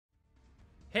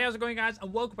Hey, how's it going, guys?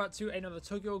 And welcome back to another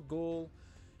Tokyo Ghoul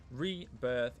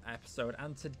Rebirth episode.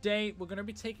 And today we're going to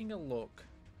be taking a look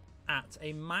at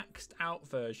a maxed out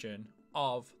version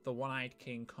of the One-Eyed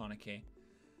King Kaneki.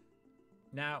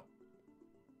 Now,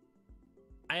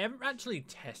 I haven't actually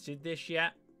tested this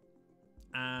yet,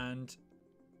 and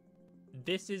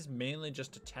this is mainly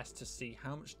just a test to see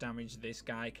how much damage this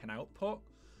guy can output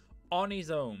on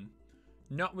his own,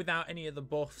 not without any of the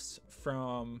buffs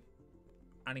from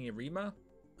Arima.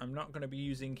 I'm not going to be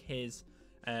using his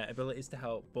abilities to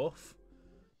help buff.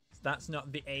 That's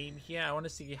not the aim here. I want to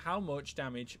see how much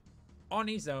damage on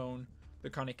his own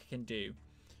the Kaneki can do.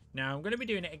 Now, I'm going to be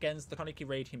doing it against the Kaneki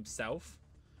raid himself.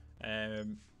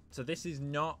 So this is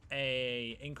not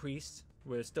a increase.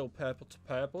 We're still purple to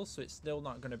purple, so it's still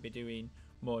not going to be doing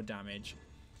more damage.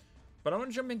 But I want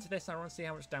to jump into this. I want to see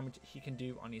how much damage he can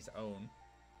do on his own.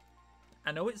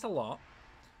 I know it's a lot.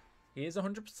 He is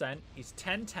 100%. He's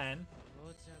 10-10.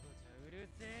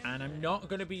 And I'm not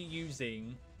going to be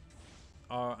using,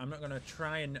 or I'm not going to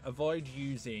try and avoid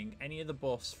using any of the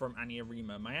buffs from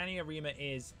Arima. My Arima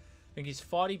is, I think he's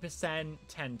 40%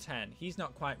 10-10. He's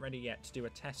not quite ready yet to do a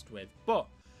test with. But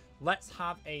let's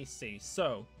have a see.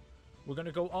 So we're going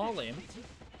to go all in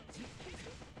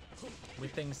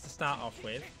with things to start off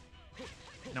with.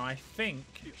 Now I think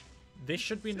this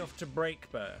should be enough to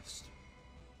break burst.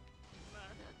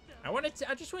 I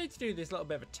just wanted to do this little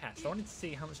bit of a test. I wanted to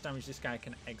see how much damage this guy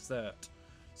can exert.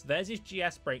 So there's his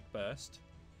GS break burst.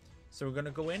 So we're going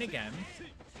to go in again.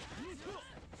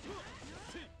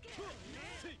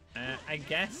 I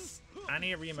guess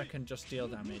Arima can just deal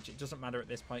damage. It doesn't matter at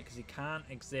this point because he can't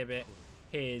exhibit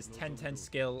his 10-10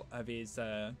 skill of his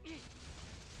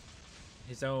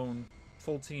own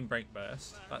full team break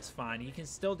burst. That's fine. He can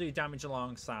still do damage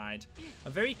alongside.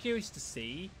 I'm very curious to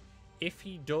see if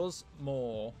he does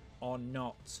more or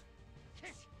not.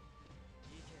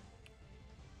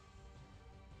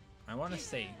 I want to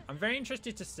see. I'm very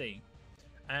interested to see.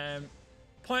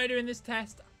 Point of doing this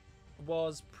test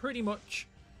was pretty much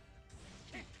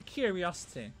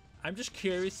curiosity. I'm just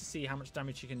curious to see how much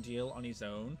damage he can deal on his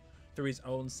own through his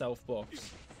own self buffs.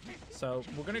 So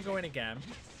we're going to go in again.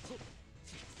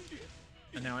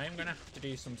 And now I am going to have to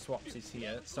do some swapsies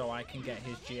here so I can get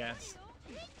his GS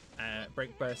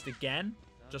break burst again,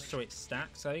 just so it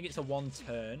stacks. So I think it's a 1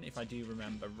 turn if I do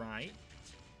remember right.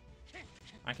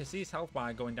 I can see his health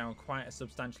bar going down quite a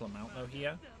substantial amount though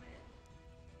here.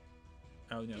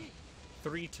 Oh no,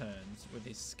 3 turns with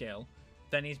his skill.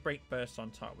 Then he's break burst on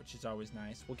top, which is always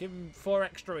nice. We'll give him 4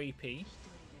 extra AP.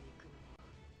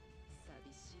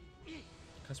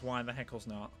 Because why the heckle's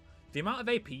not? The amount of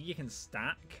AP you can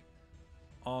stack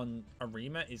on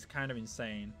Arima is kind of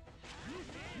insane.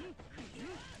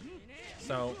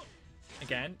 So,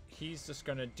 again, he's just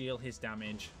going to deal his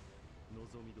damage.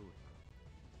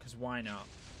 Because why not?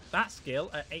 That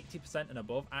skill at 80% and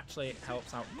above actually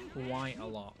helps out quite a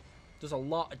lot. Does a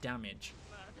lot of damage.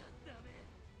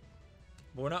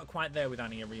 But we're not quite there with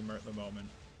Arima at the moment.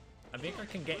 I think I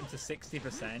can get him to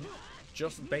 60%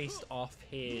 just based off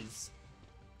his,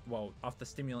 well, off the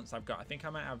stimulants I've got. I think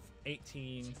I might have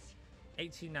 18,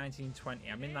 19, 20.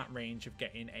 I'm in that range of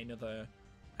getting another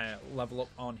level up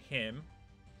on him.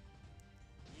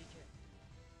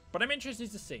 But I'm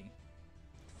interested to see.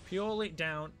 Purely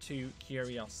down to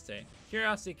curiosity.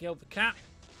 Curiosity killed the cat.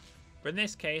 But in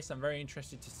this case, I'm very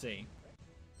interested to see.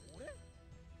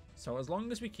 So as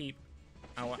long as we keep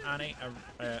our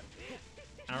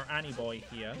Annie boy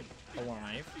here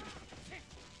alive,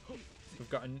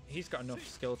 he's got enough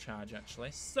skill charge actually.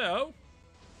 So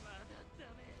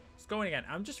let's go in again.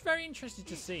 I'm just very interested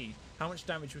to see how much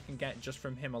damage we can get just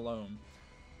from him alone.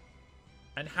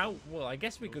 And how, well, I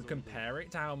guess we could compare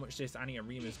it to how much this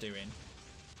Arima's doing.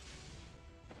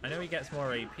 I know he gets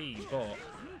more AP, but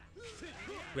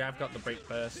we have got the break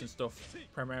burst and stuff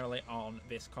primarily on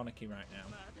this Kaneki right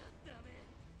now.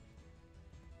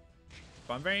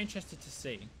 But I'm very interested to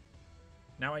see.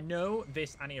 Now I know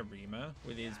this Arima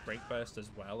with his break burst as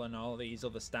well and all these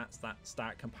other stats that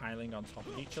start compiling on top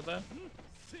of each other,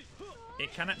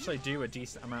 it can actually do a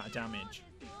decent amount of damage.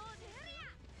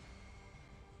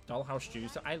 Dollhouse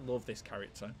Juzo, I love this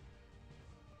character.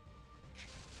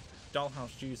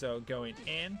 Dollhouse Juzo going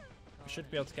in. We should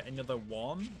be able to get another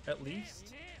 1 at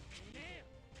least.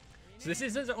 So this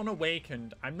is as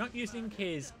unawakened. I'm not using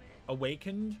his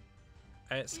awakened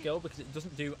skill because it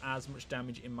doesn't do as much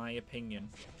damage in my opinion.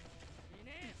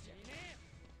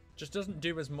 Just doesn't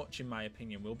do as much in my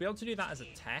opinion. We'll be able to do that as a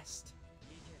test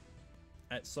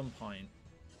at some point.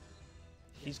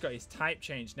 He's got his type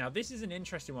change. Now, this is an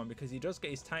interesting one because he does get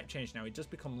his type change now. He does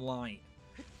become light.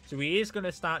 So he is going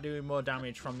to start doing more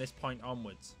damage from this point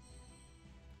onwards.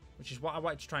 which is what I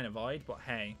wanted to try and avoid, but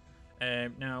hey.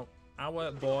 Now,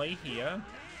 our boy here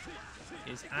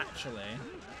is actually...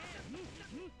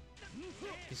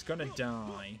 he's gonna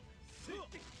die.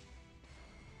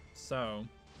 So,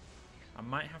 I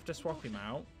might have to swap him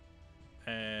out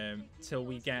till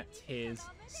we get his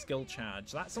skill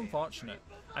charge. That's unfortunate.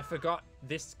 I forgot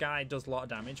this guy does a lot of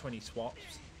damage when he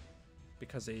swaps,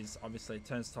 because he's obviously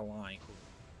turns to light.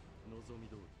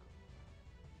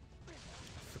 I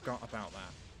forgot about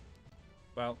that.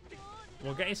 Well,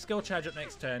 we'll get his skill charge up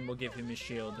next turn. We'll give him his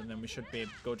shield, and then we should be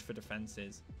good for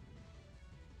defenses.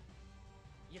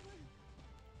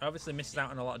 Obviously misses out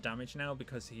on a lot of damage now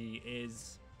because he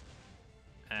is...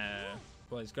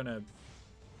 well, he's gonna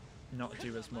not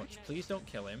do as much. Please don't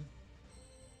kill him.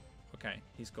 Okay,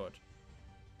 he's good.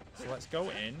 So let's go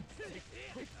in.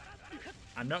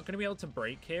 I'm not going to be able to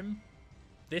break him.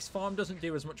 This form doesn't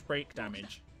do as much break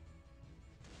damage.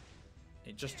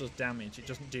 It just does damage. It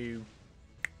doesn't do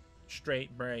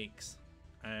straight breaks,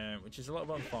 which is a little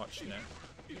bit unfortunate.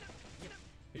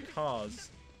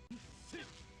 Because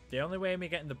the only way we're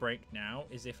getting the break now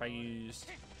is if I used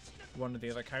one of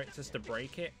the other characters to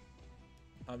break it.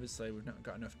 Obviously, we've not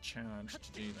got enough charge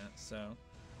to do that, so...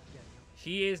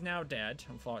 he is now dead,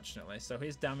 unfortunately, so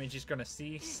his damage is going to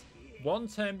cease one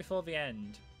turn before the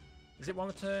end. Is it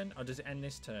one turn, or does it end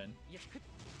this turn?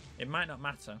 It might not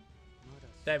matter.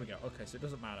 There we go. Okay, so it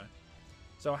doesn't matter.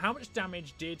 So how much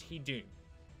damage did he do?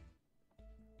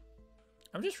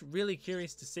 I'm just really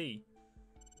curious to see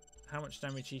how much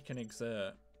damage he can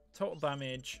exert. Total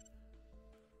damage...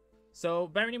 so,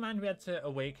 bearing in mind we had to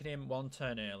awaken him one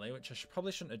turn early, which I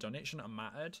probably shouldn't have done. It shouldn't have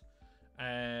mattered.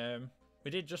 We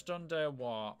did just under,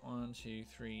 what? 1, 2,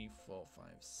 3, 4, 5,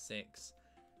 6.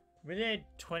 We did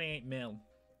 28 mil.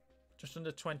 Just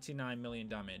under 29 million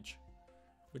damage.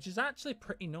 Which is actually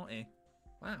pretty nutty.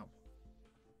 Wow.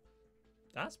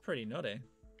 That's pretty nutty.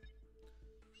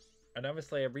 And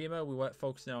obviously, Arima, we weren't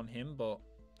focusing on him, but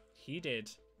he did,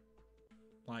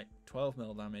 like, 12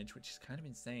 mil damage, which is kind of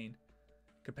insane.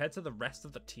 Compared to the rest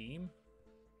of the team,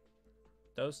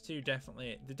 those two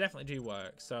definitely do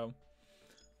work. So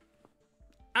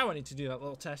I wanted to do that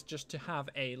little test just to have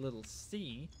a little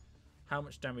see how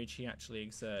much damage he actually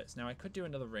exerts. Now I could do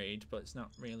another raid, but it's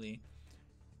not really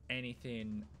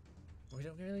anything. We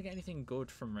don't really get anything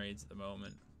good from raids at the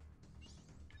moment.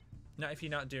 Not if you're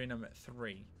not doing them at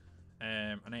 3.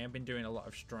 And I have been doing a lot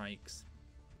of strikes.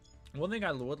 One thing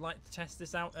I would like to test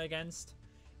this out against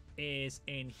is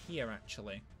in here,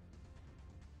 actually.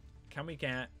 Can we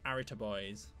get Arita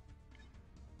Boys?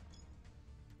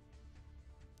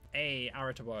 Hey,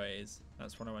 Arita Boys.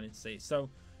 That's what I wanted to see. So,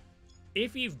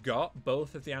 if you've got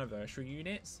both of the anniversary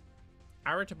units,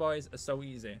 Arita Boys are so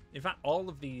easy. In fact, all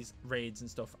of these raids and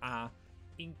stuff are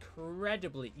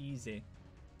incredibly easy.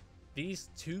 These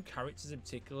two characters in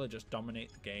particular just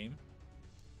dominate the game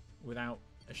without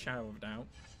a shadow of a doubt.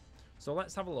 So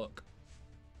let's have a look.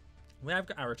 We have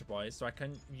got Arita Boys, so I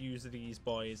can use these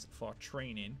boys for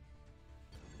training.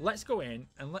 Let's go in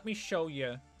and let me show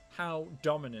you how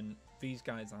dominant these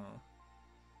guys are.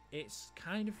 It's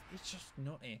just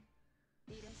nutty.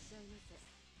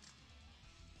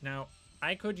 Now,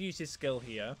 I could use his skill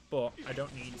here, but I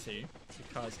don't need to,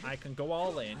 because I can go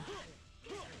all in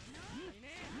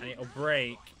and it'll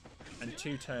break and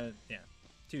 2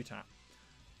 tap.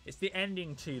 It's the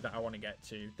ending 2 that I want to get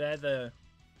to. They're the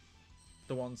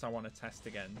ones I want to test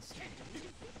against.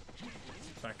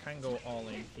 So I can go all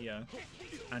in here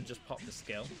and just pop the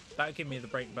skill. That'll give me the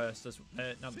break burst as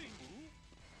no,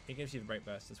 it gives you the break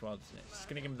burst as well, doesn't it? It's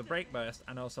going to give me the break burst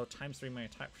and also ×3 my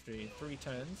attack for 3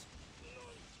 turns,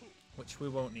 which we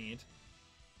won't need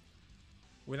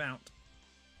without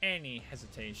any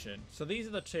hesitation. So these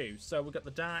are the 2. So we've got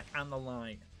the dark and the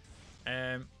light.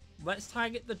 Let's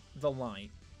target the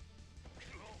light.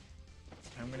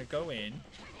 I'm going to go in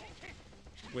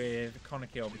with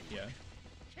Kaneki over here.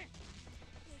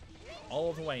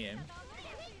 All the way in.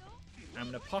 I'm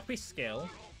going to pop his skill.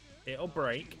 It'll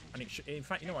break. And it should, in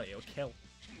fact, you know what? It'll kill.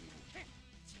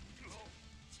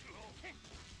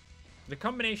 The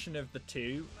combination of the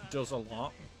 2 does a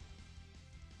lot.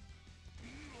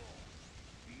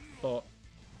 But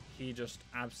he just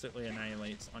absolutely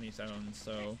annihilates on his own.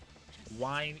 So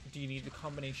why do you need the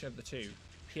combination of the 2?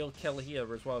 He'll kill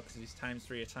here as well because he's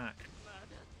 ×3 attack.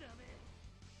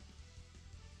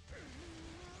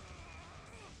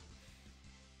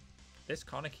 This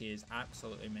Kaneki is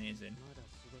absolutely amazing.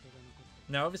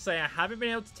 Now, obviously, I haven't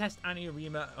been able to test any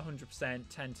Arima at 100%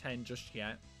 10-10 just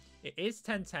yet. It is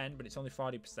 10-10, but it's only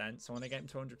 40%. So when I get him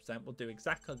to 100%, we'll do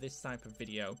exactly this type of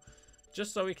video,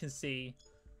 just so we can see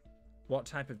what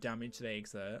type of damage they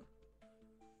exert.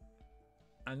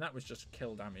 and that was just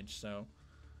kill damage, so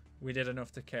we did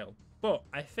enough to kill. But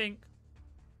I think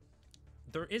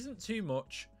there isn't too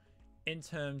much in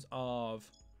terms of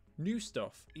new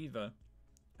stuff either.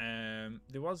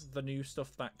 There was the new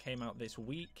stuff that came out this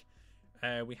week.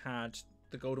 We had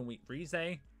the Golden Week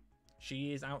Rize.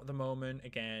 She is out at the moment.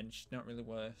 Again, she's not really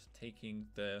worth taking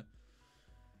the...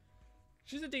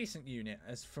 She's a decent unit,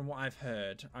 as from what I've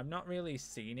heard. I've not really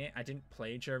seen it. I didn't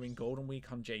play during Golden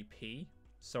Week on JP,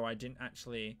 so I didn't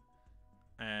actually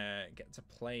get to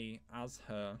play as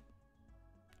her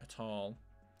at all.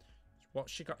 What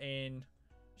she got in...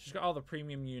 She's got all the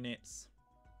premium units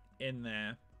in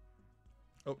there.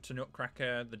 Up to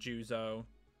Nutcracker, the Juzo,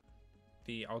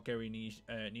 the Algeri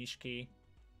Nishiki.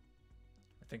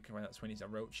 I think that's when he's a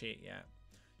Rochi, yeah.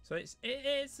 So it's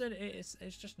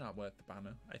just not worth the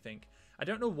banner, I think. I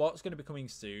don't know what's going to be coming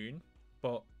soon,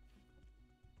 but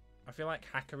I feel like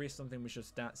Hackery is something we should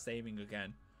start saving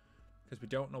again, because we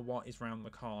don't know what is round the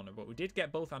corner. But we did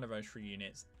get both anniversary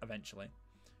units eventually,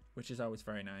 which is always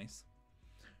very nice.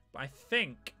 But I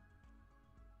think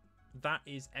that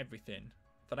is everything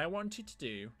that I wanted to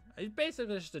do. It's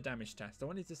basically just a damage test. I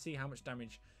wanted to see how much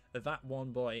damage that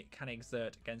one boy can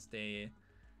exert against a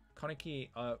Kaneki,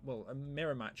 well, a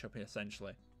mirror matchup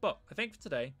essentially. But I think for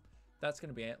today, that's going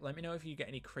to be it. Let me know if you get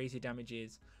any crazy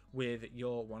damages with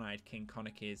your One-Eyed King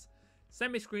Kanekis.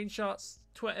 Send me screenshots,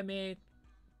 Twitter me,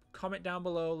 comment down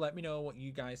below. Let me know what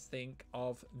you guys think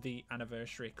of the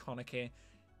anniversary Kaneki.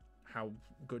 How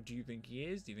good do you think he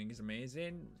is? Do you think he's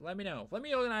amazing? Let me know. Let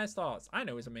me know your nice thoughts. I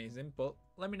know he's amazing, but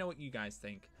let me know what you guys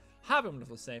think. Have a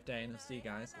wonderful, safe day, and I'll see you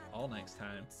guys all next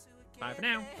time. Bye for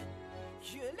now.